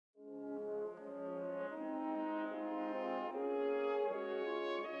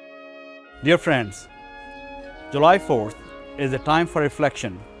Dear friends, July 4th is a time for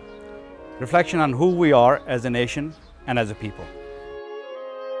reflection on who we are as a nation and as a people.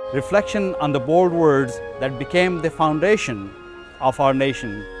 Reflection on the bold words that became the foundation of our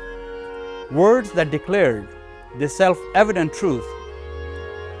nation, words that declared the self-evident truth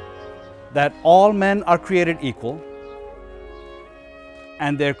that all men are created equal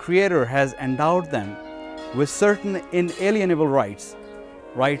and their Creator has endowed them with certain inalienable rights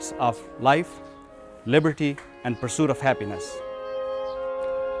of life, liberty, and pursuit of happiness.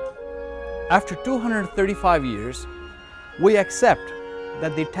 After 235 years, we accept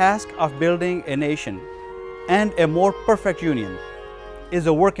that the task of building a nation and a more perfect union is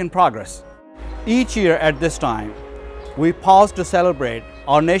a work in progress. Each year at this time, we pause to celebrate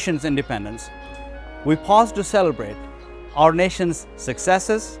our nation's independence. We pause to celebrate our nation's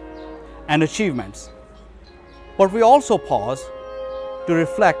successes and achievements. But we also pause to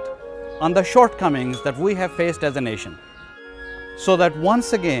reflect on the shortcomings that we have faced as a nation, so that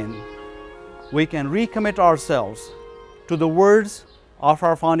once again we can recommit ourselves to the words of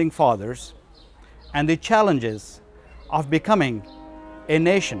our founding fathers and the challenges of becoming a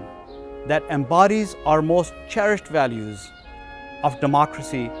nation that embodies our most cherished values of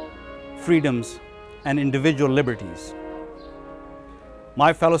democracy, freedoms, and individual liberties.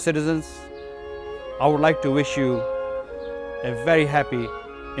 My fellow citizens, I would like to wish you a very happy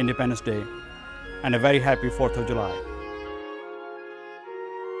Independence Day and a very happy 4th of July.